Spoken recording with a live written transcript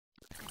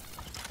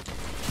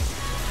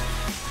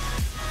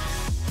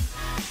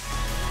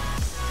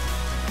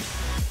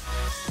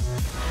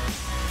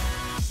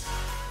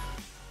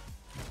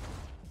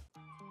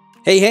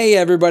Hey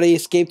everybody,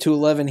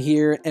 Escape211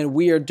 here, and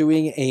we are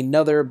doing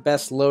another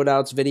best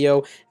loadouts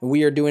video, and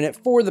we are doing it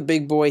for the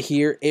big boy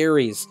here,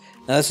 Ares.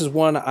 Now this is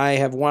one I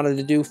have wanted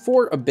to do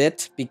for a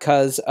bit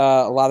because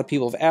a lot of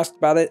people have asked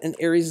about it, and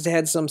Ares has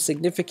had some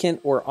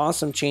significant or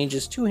awesome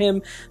changes to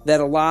him that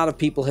a lot of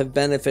people have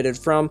benefited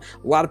from.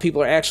 A lot of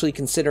people are actually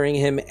considering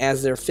him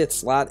as their 5th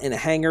slot in a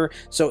hangar,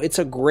 so it's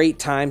a great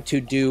time to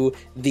do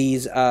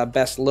these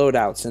best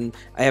loadouts. And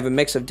I have a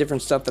mix of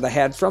different stuff that I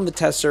had from the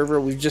test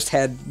server. We've just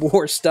had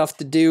more stuff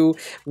to do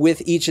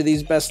with each of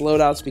these best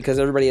loadouts because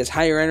everybody has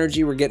higher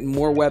energy. We're getting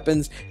more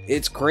weapons.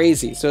 It's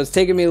crazy. So it's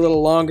taken me a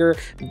little longer,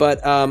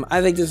 but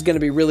I think this is going to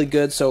be really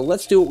good. So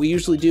let's do what we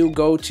usually do.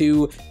 Go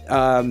to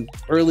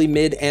early,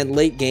 mid, and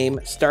late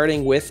game,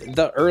 starting with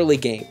the early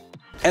game.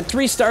 At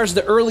 3 stars,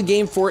 the early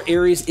game for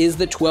Ares is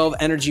the 12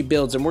 energy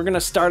builds, and we're going to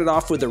start it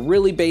off with a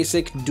really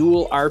basic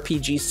dual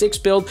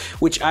RPG6 build,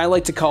 which I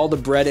like to call the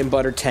bread and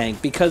butter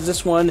tank, because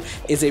this one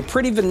is a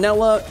pretty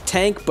vanilla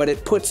tank, but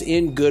it puts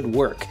in good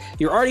work.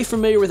 You're already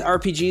familiar with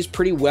RPGs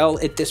pretty well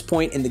at this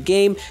point in the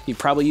game. You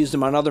probably used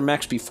them on other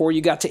mechs before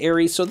you got to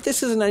Ares, so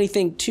this isn't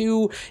anything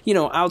too,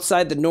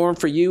 outside the norm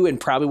for you and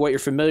probably what you're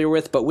familiar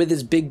with, but with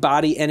his big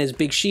body and his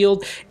big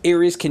shield,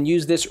 Ares can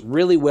use this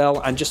really well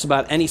on just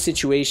about any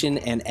situation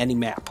and any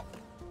map.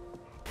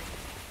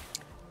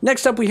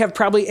 Next up, we have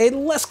probably a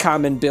less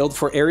common build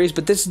for Ares,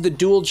 but this is the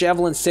dual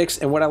Javelin 6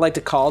 and what I like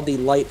to call the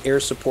light air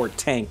support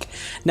tank.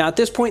 Now, at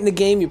this point in the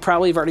game, you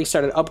probably have already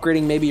started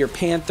upgrading maybe your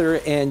Panther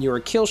and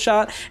your kill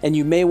shot, and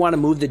you may want to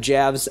move the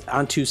Javs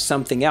onto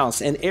something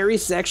else. And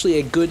Ares is actually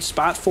a good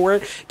spot for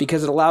it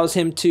because it allows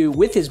him to,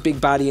 with his big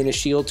body and his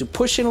shield, to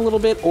push in a little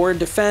bit or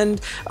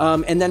defend,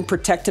 and then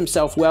protect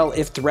himself well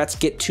if threats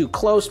get too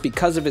close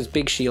because of his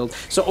big shield.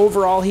 So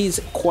overall, he's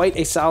quite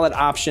a solid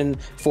option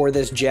for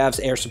this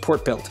Javs air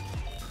support build.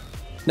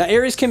 Now,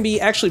 Ares can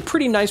be actually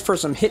pretty nice for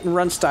some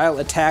hit-and-run style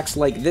attacks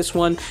like this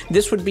one.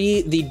 This would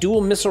be the dual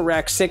missile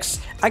rack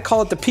 6. I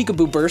call it the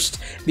peekaboo burst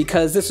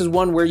because this is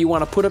one where you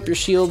want to put up your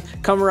shield,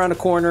 come around a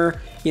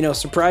corner,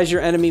 surprise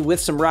your enemy with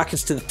some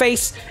rockets to the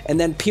face, and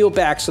then peel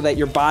back so that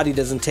your body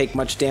doesn't take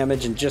much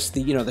damage and just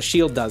the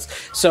shield does.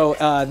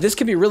 So this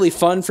can be really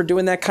fun for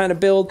doing that kind of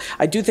build.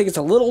 I do think it's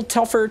a little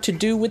tougher to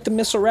do with the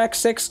missile rack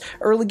 6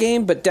 early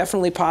game, but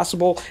definitely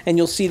possible, and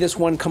you'll see this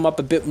one come up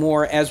a bit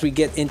more as we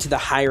get into the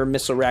higher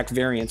missile rack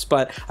variants,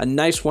 but a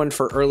nice one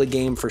for early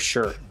game for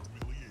sure.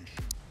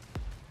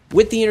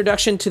 With the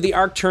introduction to the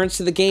arc turrets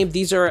to the game,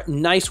 these are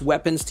nice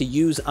weapons to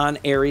use on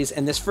Ares,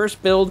 and this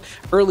first build,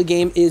 early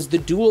game, is the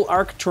dual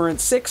arc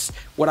turret 6,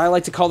 what I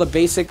like to call the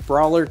basic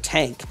brawler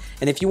tank.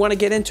 And if you want to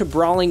get into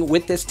brawling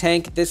with this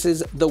tank, this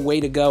is the way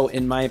to go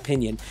in my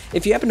opinion.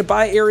 If you happen to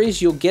buy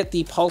Ares, you'll get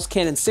the Pulse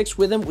Cannon 6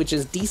 with him, which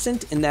is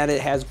decent in that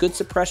it has good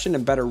suppression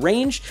and better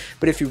range,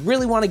 but if you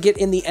really want to get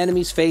in the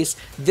enemy's face,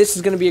 this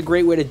is going to be a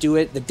great way to do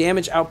it. The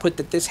damage output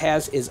that this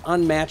has is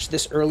unmatched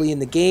this early in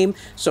the game,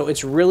 so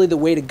it's really the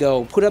way to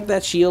go. Put up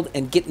that shield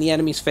and get in the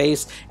enemy's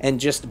face and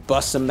just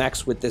bust some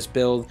mechs with this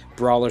build,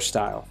 brawler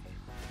style.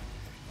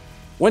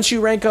 Once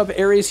you rank up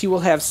Ares, he will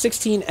have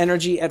 16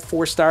 energy at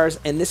 4 stars,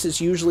 and this is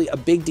usually a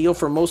big deal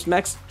for most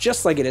mechs,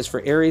 just like it is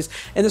for Ares.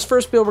 And this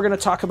first build we're going to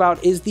talk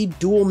about is the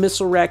dual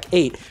missile rack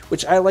 8,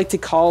 which I like to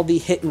call the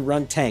hit and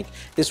run tank.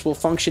 This will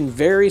function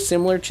very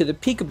similar to the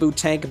peekaboo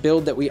tank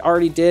build that we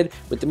already did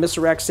with the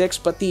missile rack 6,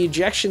 but the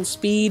ejection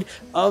speed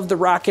of the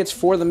rockets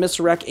for the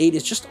missile rack 8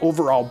 is just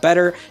overall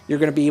better. You're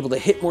going to be able to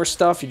hit more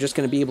stuff, you're just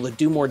going to be able to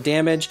do more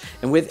damage,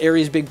 and with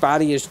Ares' big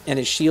body and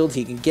his shield,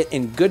 he can get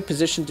in good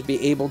position to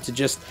be able to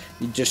just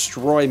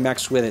destroy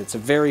mechs with it. It's a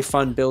very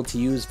fun build to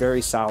use, very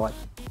solid.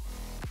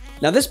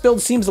 Now this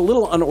build seems a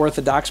little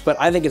unorthodox, but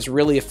I think it's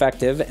really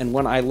effective and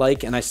one I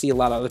like and I see a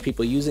lot of other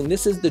people using.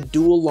 This is the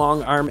dual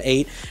Longarm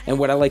 8 and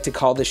what I like to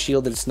call the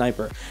shielded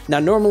sniper. Now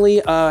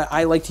normally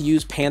I like to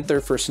use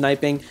Panther for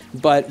sniping,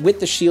 but with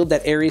the shield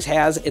that Ares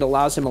has, it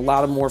allows him a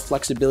lot of more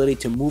flexibility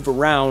to move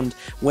around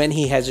when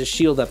he has his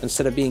shield up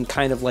instead of being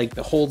kind of like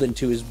beholden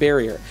to his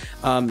barrier.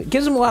 It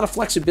gives him a lot of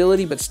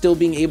flexibility, but still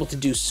being able to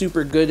do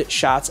super good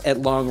shots at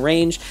long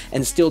range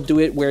and still do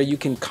it where you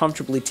can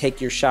comfortably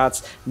take your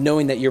shots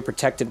knowing that you're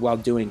protected while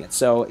doing it.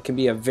 So it can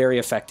be a very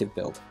effective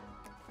build.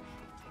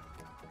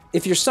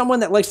 If you're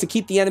someone that likes to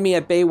keep the enemy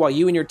at bay while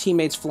you and your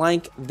teammates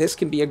flank, this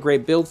can be a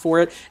great build for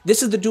it.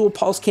 This is the dual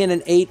Pulse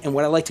Cannon 8 and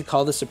what I like to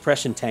call the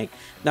suppression tank.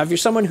 Now, if you're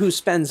someone who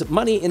spends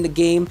money in the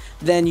game,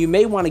 then you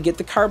may want to get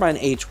the Carbine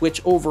H,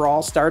 which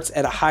overall starts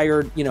at a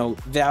higher,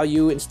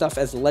 value and stuff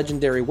as a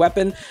legendary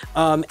weapon,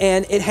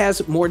 and it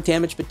has more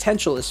damage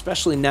potential,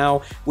 especially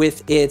now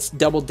with its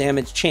double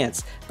damage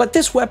chance. But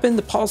this weapon,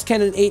 the Pulse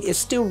Cannon 8, is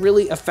still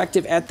really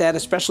effective at that,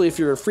 especially if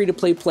you're a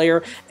free-to-play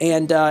player,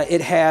 and it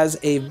has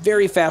a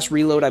very fast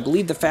reload. I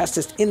believe the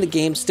fastest in the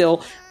game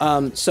still,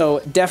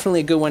 so definitely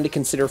a good one to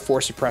consider for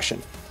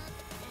suppression.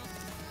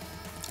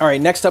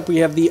 Alright, next up we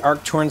have the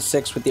Arcturne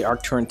 6 with the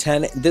Arcturne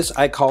 10. This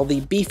I call the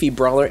beefy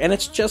brawler, and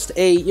it's just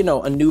a,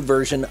 a new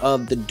version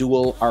of the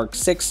dual Arc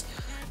 6.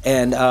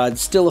 and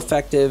it's still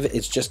effective.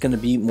 It's just going to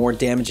be more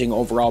damaging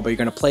overall, but you're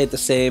going to play it the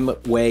same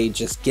way.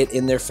 Just get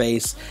in their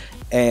face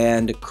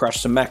and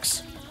crush some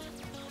mechs.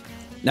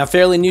 Now,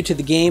 fairly new to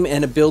the game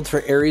and a build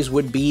for Ares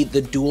would be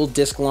the Dual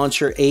Disc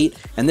Launcher 8,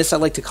 and this I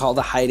like to call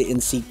the Hide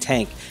and Seek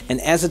tank.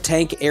 And as a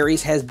tank,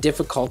 Ares has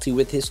difficulty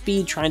with his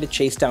speed trying to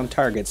chase down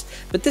targets,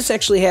 but this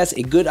actually has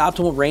a good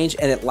optimal range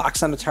and it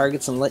locks onto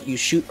targets and let you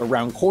shoot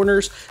around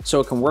corners, so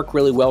it can work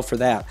really well for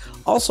that.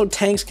 Also,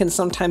 tanks can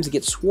sometimes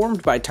get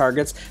swarmed by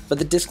targets, but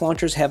the disc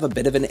launchers have a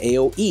bit of an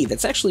AoE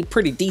that's actually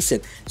pretty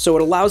decent, so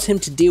it allows him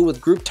to deal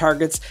with group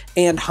targets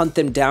and hunt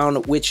them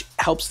down, which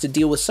helps to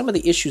deal with some of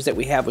the issues that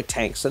we have with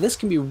tanks. So this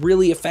can be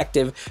really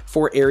effective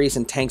for Ares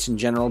and tanks in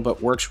general,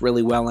 but works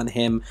really well on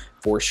him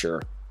for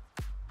sure.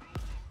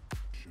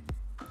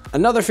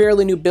 Another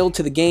fairly new build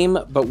to the game,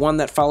 but one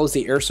that follows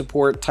the air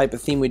support type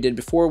of theme we did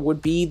before, would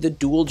be the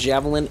Dual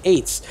Javelin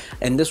 8s.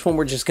 And this one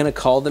we're just going to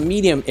call the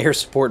medium air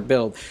support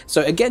build.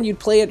 So again, you'd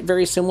play it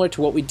very similar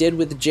to what we did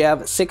with the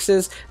Jav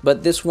 6s,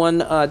 but this one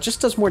just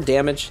does more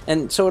damage,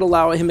 and so it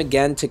allow him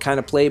again to kind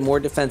of play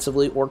more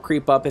defensively or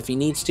creep up if he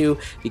needs to,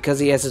 because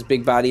he has his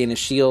big body and his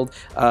shield,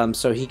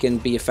 so he can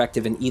be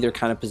effective in either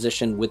kind of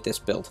position with this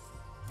build.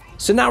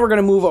 So now we're going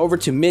to move over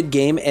to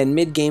mid-game, and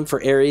mid-game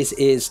for Ares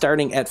is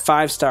starting at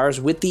 5 stars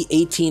with the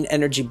 18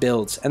 energy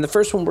builds. And the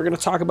first one we're going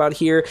to talk about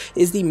here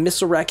is the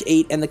Missile Rack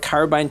 8 and the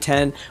Carbine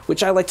 10,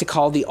 which I like to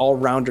call the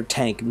all-rounder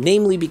tank,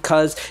 namely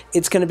because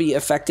it's going to be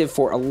effective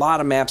for a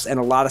lot of maps and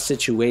a lot of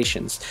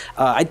situations.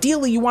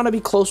 Ideally, you want to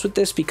be close with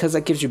this because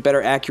that gives you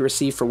better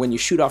accuracy for when you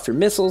shoot off your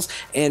missiles,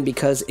 and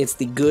because it's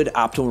the good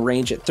optimal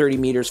range at 30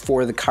 meters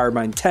for the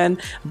Carbine 10.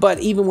 But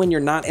even when you're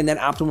not in that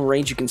optimal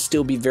range, you can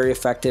still be very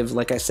effective,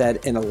 like I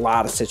said, in a lot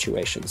of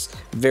situations.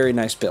 Very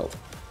nice build.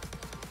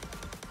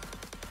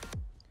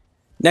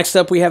 Next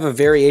up, we have a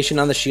variation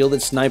on the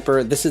Shielded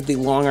Sniper. This is the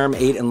Longarm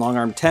 8 and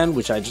Longarm 10,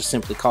 which I just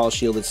simply call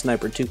Shielded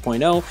Sniper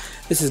 2.0.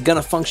 This is going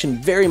to function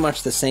very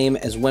much the same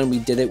as when we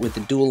did it with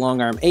the dual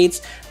Longarm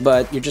 8s,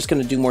 but you're just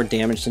going to do more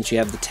damage since you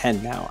have the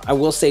 10 now. I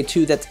will say,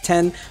 too, that the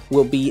 10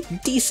 will be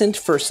decent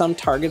for some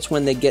targets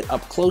when they get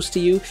up close to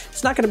you.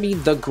 It's not going to be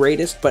the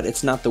greatest, but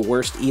it's not the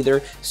worst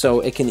either, so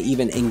it can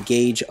even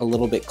engage a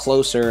little bit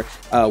closer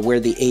where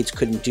the 8s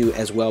couldn't do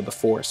as well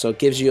before. So it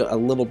gives you a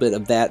little bit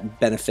of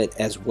that benefit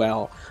as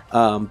well.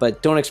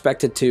 But don't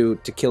expect it to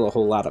kill a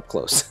whole lot up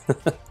close.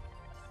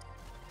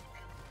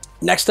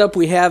 Next up,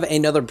 we have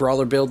another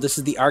brawler build. This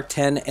is the Arc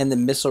 10 and the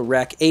Missile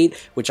Rack 8,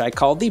 which I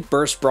call the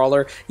Burst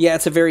Brawler. Yeah,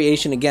 it's a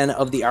variation again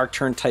of the Arc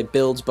Turn type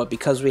builds, but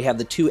because we have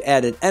the 2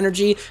 added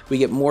energy, we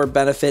get more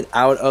benefit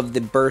out of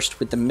the burst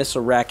with the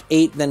Missile Rack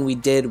 8 than we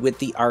did with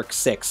the Arc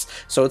 6.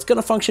 So it's going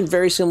to function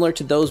very similar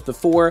to those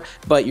before,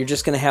 but you're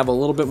just going to have a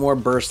little bit more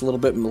burst, a little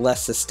bit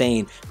less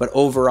sustain. But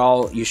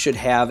overall, you should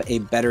have a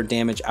better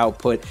damage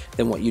output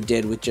than what you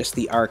did with just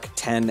the Arc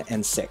 10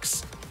 and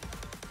 6.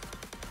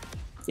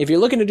 If you're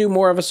looking to do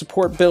more of a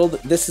support build,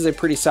 this is a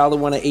pretty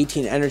solid one at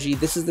 18 energy.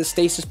 This is the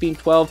Stasis Beam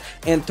 12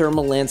 and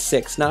Thermal Lance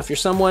 6. Now, if you're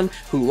someone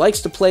who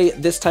likes to play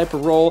this type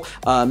of role,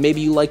 maybe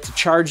you like to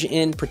charge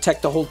in,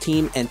 protect the whole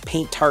team, and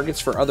paint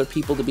targets for other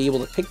people to be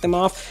able to pick them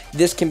off,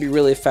 this can be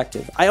really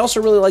effective. I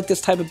also really like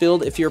this type of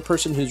build if you're a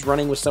person who's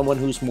running with someone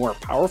who's more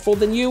powerful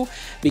than you,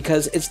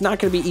 because it's not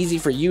going to be easy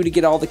for you to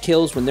get all the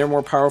kills when they're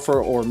more powerful,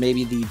 or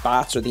maybe the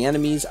bots or the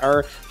enemies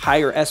are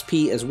higher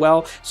SP as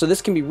well. So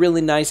this can be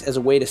really nice as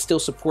a way to still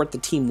support the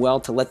team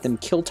well, to let them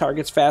kill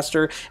targets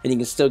faster, and you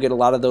can still get a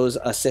lot of those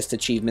assist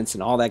achievements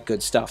and all that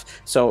good stuff.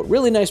 So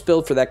really nice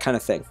build for that kind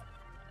of thing.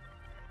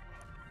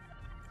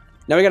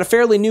 Now we got a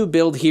fairly new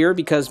build here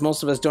because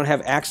most of us don't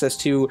have access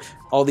to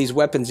all these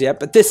weapons yet,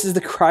 but this is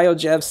the Cryo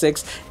Jav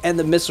 6 and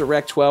the Missile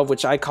Rack 12,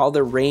 which I call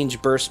the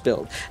Range Burst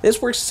build.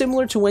 This works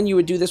similar to when you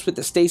would do this with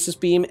the Stasis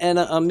Beam and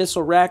a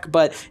Missile Rack,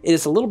 but it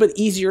is a little bit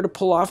easier to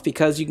pull off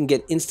because you can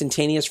get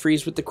instantaneous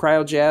freeze with the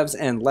Cryo Javs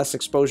and less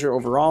exposure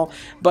overall,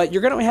 but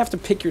you're going to have to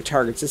pick your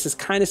targets. This is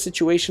kind of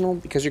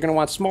situational because you're going to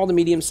want small to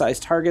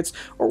medium-sized targets,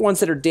 or ones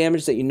that are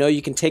damaged that you know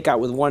you can take out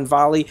with one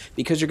volley,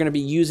 because you're going to be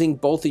using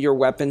both of your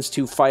weapons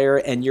to fire,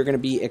 and you're going to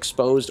be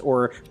exposed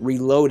or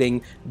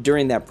reloading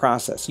during that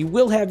process. You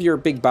will have your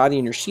big body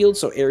and your shield,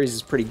 so Ares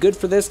is pretty good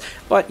for this,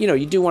 but you know,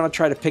 you do want to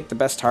try to pick the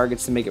best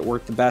targets to make it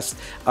work the best.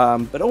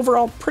 But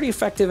overall, pretty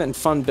effective and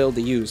fun build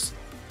to use.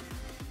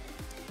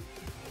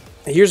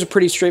 Here's a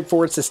pretty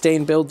straightforward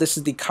sustain build. This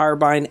is the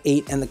Carbine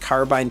 8 and the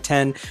Carbine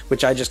 10,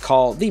 which I just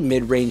call the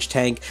mid-range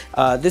tank.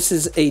 This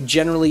is a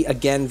generally,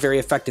 again, very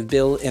effective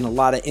build in a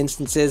lot of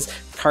instances.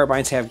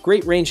 Carbines have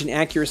great range and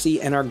accuracy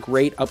and are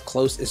great up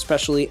close,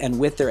 especially, and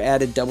with their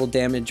added double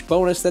damage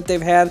bonus that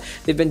they've had,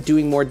 they've been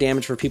doing more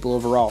damage for people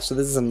overall. So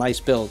this is a nice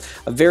build.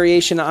 A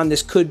variation on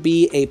this could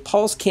be a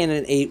Pulse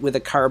Cannon 8 with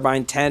a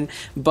Carbine 10,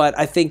 but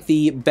I think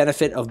the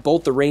benefit of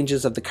both the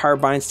ranges of the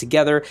Carbines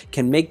together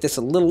can make this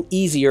a little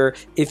easier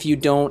if you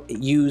don't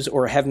use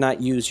or have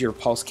not used your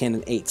Pulse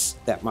Cannon 8s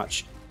that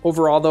much.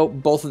 Overall, though,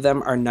 both of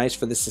them are nice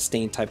for the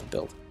sustained type of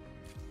build.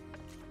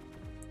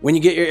 When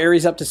you get your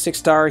Ares up to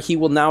 6-star, he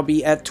will now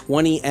be at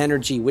 20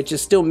 energy, which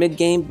is still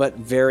mid-game, but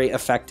very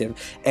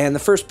effective. And the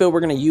first build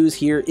we're going to use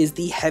here is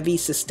the Heavy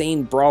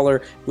Sustained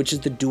Brawler, which is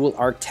the Dual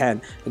Arc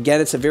 10.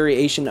 Again, it's a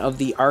variation of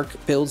the Arc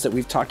builds that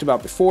we've talked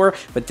about before,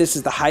 but this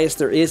is the highest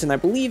there is, and I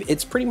believe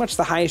it's pretty much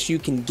the highest you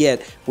can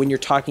get when you're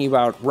talking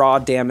about raw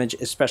damage,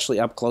 especially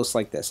up close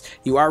like this.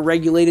 You are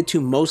regulated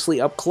to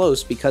mostly up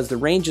close because the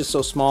range is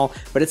so small,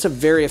 but it's a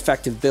very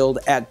effective build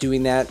at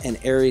doing that, and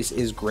Ares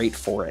is great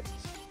for it.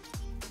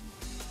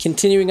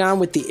 Continuing on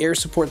with the air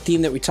support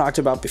theme that we talked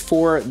about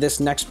before, this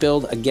next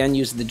build again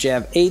uses the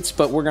Jav 8s,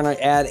 but we're going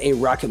to add a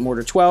Rocket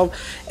Mortar 12,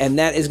 and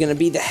that is going to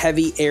be the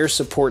heavy air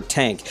support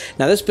tank.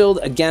 Now this build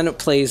again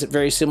plays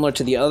very similar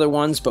to the other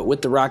ones, but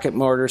with the rocket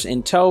mortars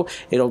in tow,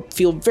 it'll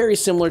feel very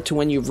similar to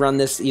when you've run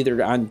this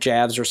either on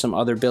Javs or some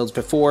other builds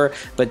before,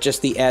 but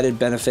just the added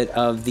benefit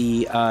of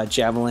the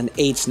Javelin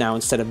 8s now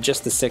instead of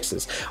just the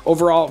 6s.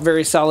 Overall,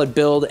 very solid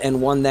build,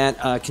 and one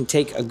that can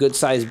take a good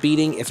size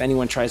beating if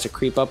anyone tries to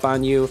creep up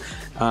on you.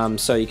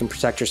 So you can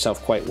protect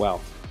yourself quite well.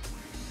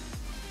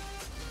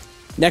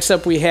 Next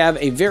up, we have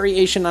a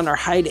variation on our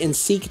hide and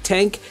seek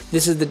tank.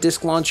 This is the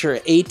Disc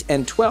Launcher 8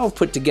 and 12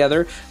 put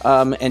together,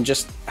 and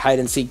just hide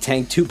and seek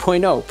tank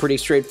 2.0. Pretty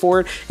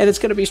straightforward, and it's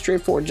going to be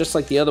straightforward just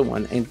like the other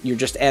one, and you're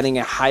just adding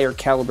a higher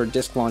caliber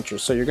disc launcher,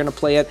 so you're going to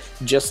play it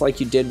just like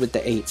you did with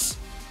the 8s.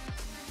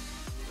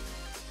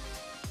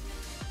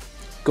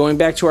 Going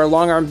back to our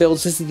long arm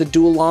builds, this is the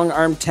dual long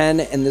arm 10,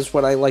 and this is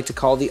what I like to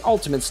call the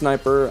ultimate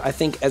sniper. I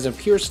think as a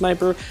pure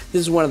sniper,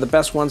 this is one of the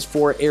best ones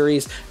for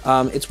Ares.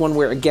 It's one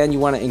where, again, you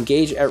want to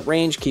engage at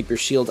range, keep your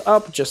shield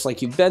up, just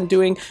like you've been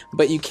doing,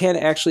 but you can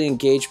actually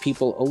engage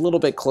people a little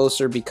bit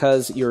closer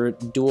because your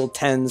dual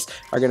 10s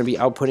are going to be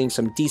outputting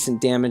some decent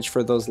damage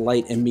for those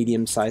light and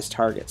medium-sized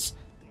targets.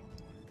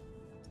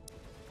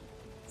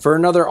 For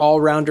another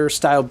all-rounder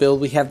style build,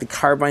 we have the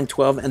Carbine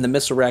 12 and the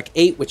Missile Rack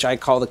 8, which I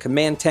call the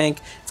command tank.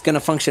 It's going to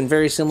function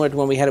very similar to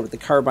when we had it with the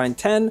Carbine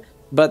 10,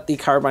 but the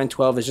Carbine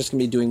 12 is just going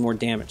to be doing more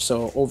damage.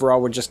 So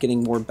overall, we're just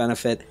getting more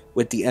benefit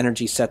with the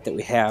energy set that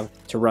we have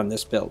to run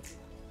this build.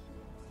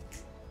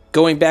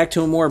 Going back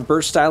to a more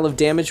burst style of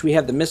damage, we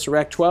have the Missile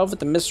Rack 12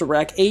 with the Missile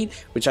Rack 8,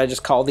 which I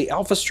just call the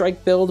Alpha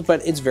Strike build,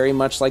 but it's very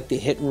much like the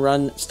hit and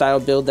run style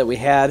build that we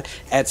had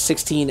at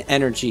 16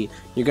 energy.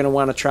 You're going to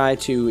want to try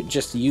to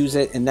just use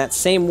it in that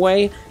same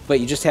way, but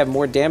you just have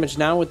more damage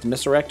now with the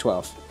Missile Rack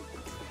 12.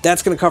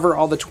 That's going to cover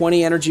all the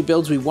 20 energy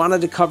builds we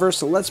wanted to cover,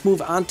 so let's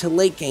move on to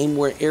late game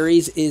where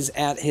Ares is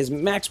at his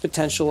max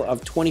potential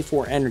of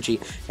 24 energy.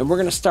 And we're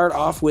going to start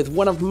off with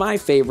one of my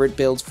favorite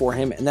builds for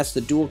him, and that's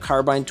the dual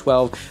Carbine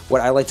 12,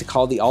 what I like to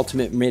call the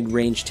ultimate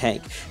mid-range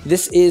tank.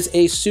 This is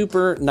a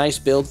super nice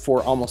build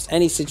for almost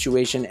any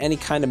situation, any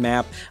kind of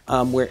map,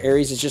 where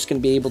Ares is just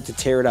going to be able to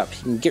tear it up.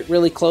 He can get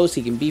really close,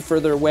 he can be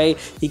further away,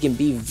 he can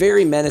be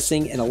very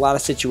menacing in a lot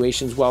of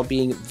situations while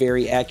being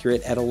very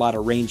accurate at a lot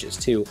of ranges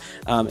too.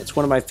 It's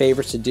one of my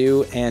favorites to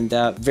do, and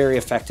very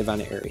effective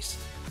on Ares.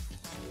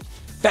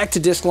 Back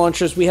to disc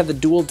launchers, we have the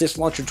dual Disc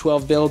Launcher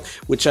 12 build,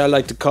 which I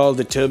like to call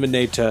the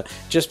Terminator,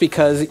 just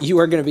because you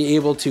are going to be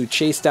able to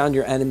chase down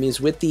your enemies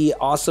with the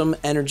awesome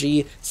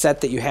energy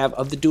set that you have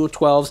of the dual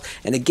 12s,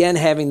 and again,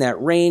 having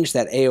that range,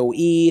 that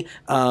AoE,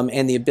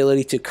 and the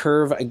ability to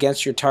curve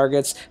against your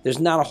targets. There's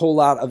not a whole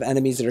lot of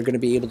enemies that are going to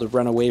be able to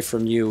run away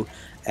from you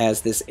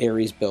as this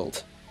Ares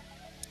build.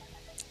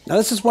 Now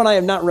this is one I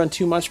have not run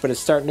too much, but it's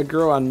starting to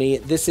grow on me.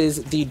 This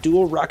is the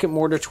dual Rocket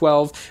Mortar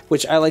 12,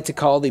 which I like to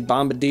call the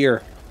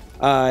Bombardier.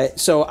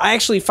 So I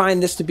actually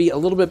find this to be a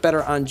little bit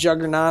better on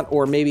Juggernaut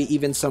or maybe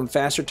even some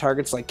faster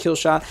targets like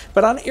Killshot,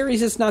 but on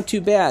Ares it's not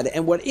too bad.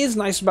 And what is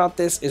nice about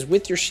this is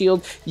with your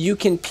shield, you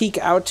can peek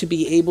out to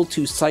be able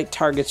to sight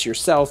targets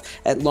yourself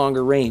at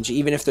longer range,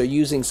 even if they're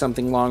using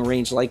something long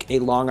range like a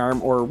long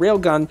arm or a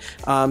railgun,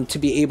 to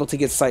be able to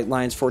get sight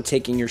lines for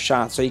taking your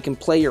shot. So you can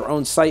play your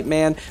own sight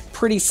man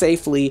pretty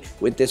safely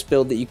with this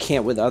build that you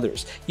can't with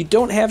others. You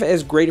don't have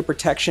as great a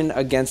protection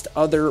against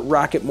other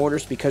rocket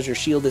mortars because your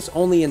shield is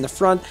only in the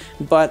front,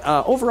 but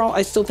overall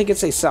I still think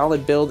it's a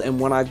solid build and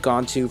one I've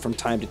gone to from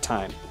time to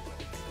time.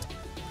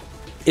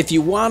 If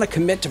you want to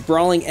commit to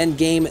brawling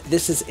endgame,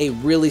 this is a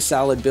really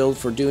solid build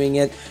for doing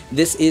it.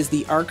 This is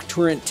the Arc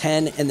Turret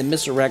 10 and the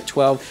Missile Rack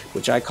 12,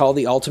 which I call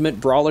the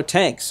ultimate brawler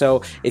tank.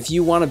 So if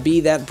you want to be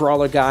that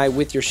brawler guy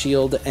with your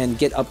shield and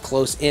get up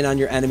close in on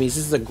your enemies,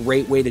 this is a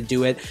great way to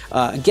do it.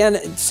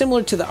 Again,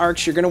 similar to the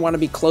Arcs, you're going to want to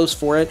be close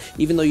for it,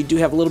 even though you do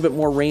have a little bit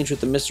more range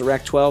with the Missile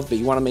Rack 12, but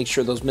you want to make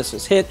sure those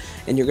missiles hit,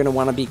 and you're going to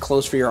want to be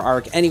close for your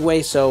Arc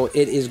anyway, so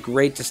it is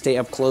great to stay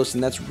up close,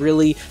 and that's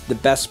really the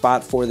best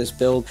spot for this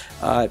build.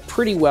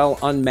 Pretty well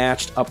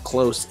unmatched up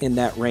close in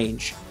that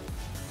range.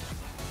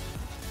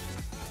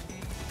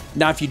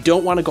 Now, if you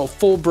don't want to go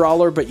full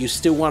brawler, but you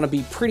still want to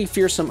be pretty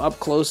fearsome up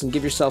close and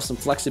give yourself some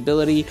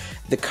flexibility,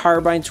 the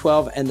Carbine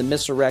 12 and the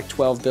Missile Rack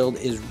 12 build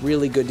is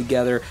really good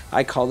together.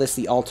 I call this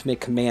the ultimate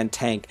command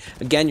tank.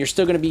 Again, you're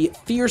still going to be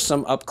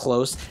fearsome up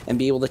close and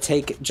be able to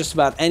take just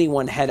about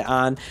anyone head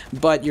on,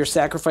 but you're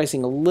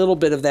sacrificing a little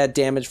bit of that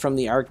damage from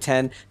the Arc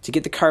 10 to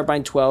get the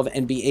Carbine 12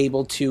 and be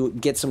able to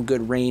get some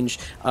good range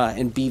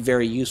and be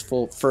very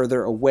useful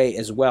further away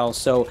as well.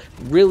 So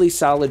really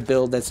solid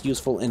build that's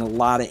useful in a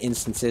lot of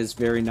instances.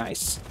 Very nice.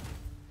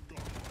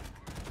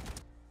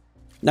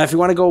 Now, if you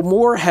want to go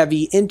more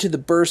heavy into the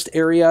burst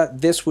area,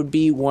 this would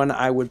be one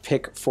I would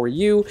pick for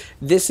you.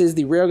 This is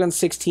the Railgun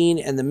 16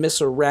 and the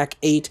Missile Rack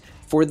 8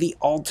 for the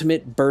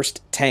ultimate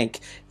burst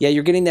tank. Yeah,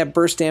 you're getting that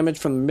burst damage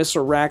from the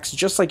missile racks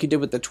just like you did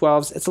with the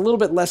 12s. It's a little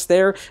bit less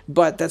there,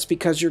 but that's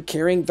because you're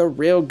carrying the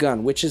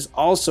railgun, which is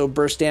also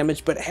burst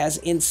damage but has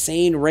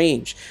insane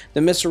range.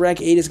 The Missile Rack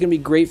 8 is going to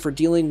be great for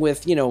dealing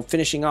with, you know,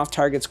 finishing off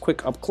targets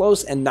quick up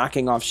close and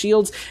knocking off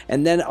shields,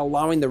 and then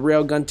allowing the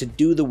railgun to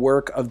do the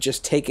work of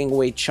just taking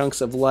away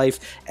chunks of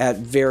life at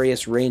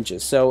various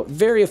ranges. So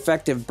very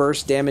effective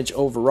burst damage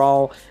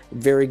overall.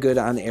 Very good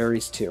on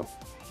Ares too.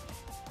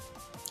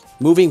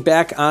 Moving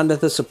back onto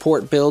the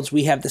support builds,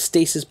 we have the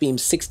Stasis Beam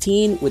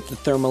 16 with the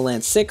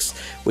Thermalant 6,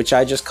 which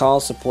I just call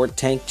Support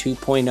Tank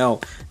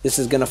 2.0. This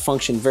is going to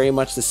function very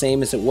much the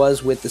same as it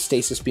was with the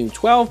Stasis Beam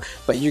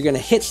 12, but you're going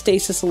to hit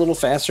stasis a little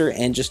faster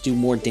and just do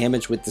more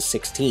damage with the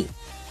 16.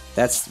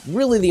 That's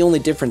really the only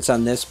difference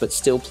on this, but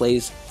still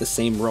plays the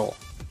same role.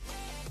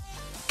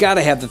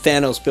 Gotta have the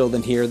Thanos build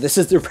in here. This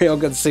is the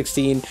Railgun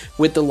 16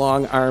 with the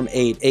Longarm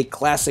 8, a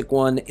classic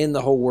one in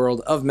the whole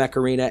world of Mech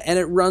Arena, and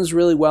it runs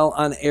really well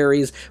on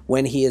Ares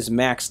when he is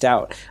maxed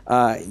out.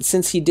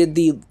 Since he did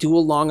the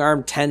dual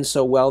Longarm 10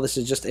 so well, this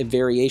is just a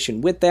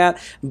variation with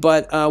that,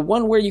 but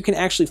one where you can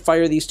actually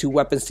fire these two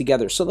weapons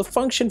together. So the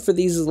function for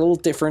these is a little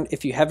different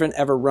if you haven't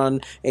ever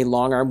run a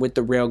Longarm with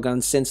the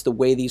Railgun, since the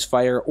way these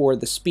fire or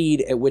the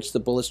speed at which the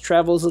bullets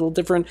travel is a little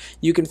different.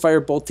 You can fire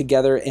both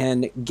together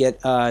and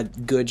get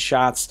good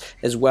shots,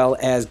 as well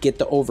as get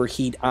the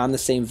overheat on the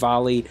same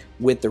volley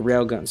with the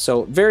railgun.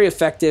 So very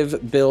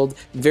effective build,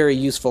 very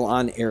useful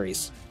on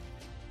Ares.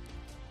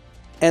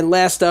 And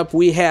last up,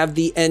 we have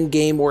the end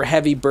game or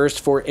heavy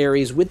burst for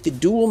Ares with the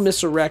dual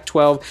Missile Rack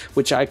 12,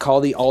 which I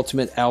call the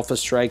ultimate alpha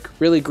strike.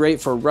 Really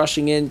great for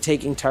rushing in,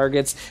 taking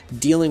targets,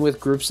 dealing with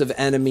groups of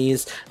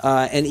enemies,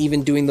 and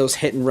even doing those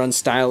hit and run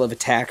style of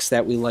attacks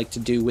that we like to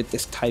do with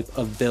this type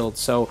of build.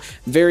 So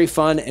very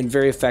fun and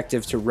very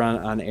effective to run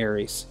on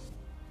Ares.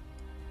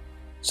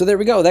 So there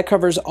we go. That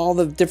covers all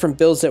the different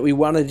builds that we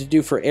wanted to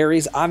do for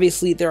Ares.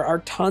 Obviously, there are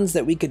tons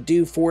that we could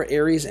do for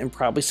Ares and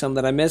probably some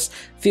that I missed.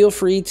 Feel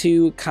free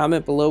to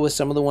comment below with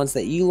some of the ones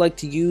that you like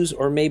to use,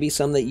 or maybe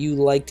some that you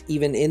liked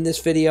even in this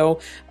video.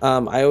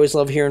 I always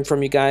love hearing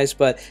from you guys,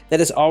 but that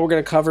is all we're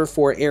going to cover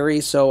for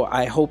Ares. So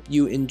I hope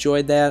you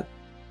enjoyed that,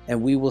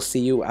 and we will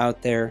see you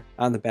out there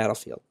on the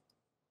battlefield.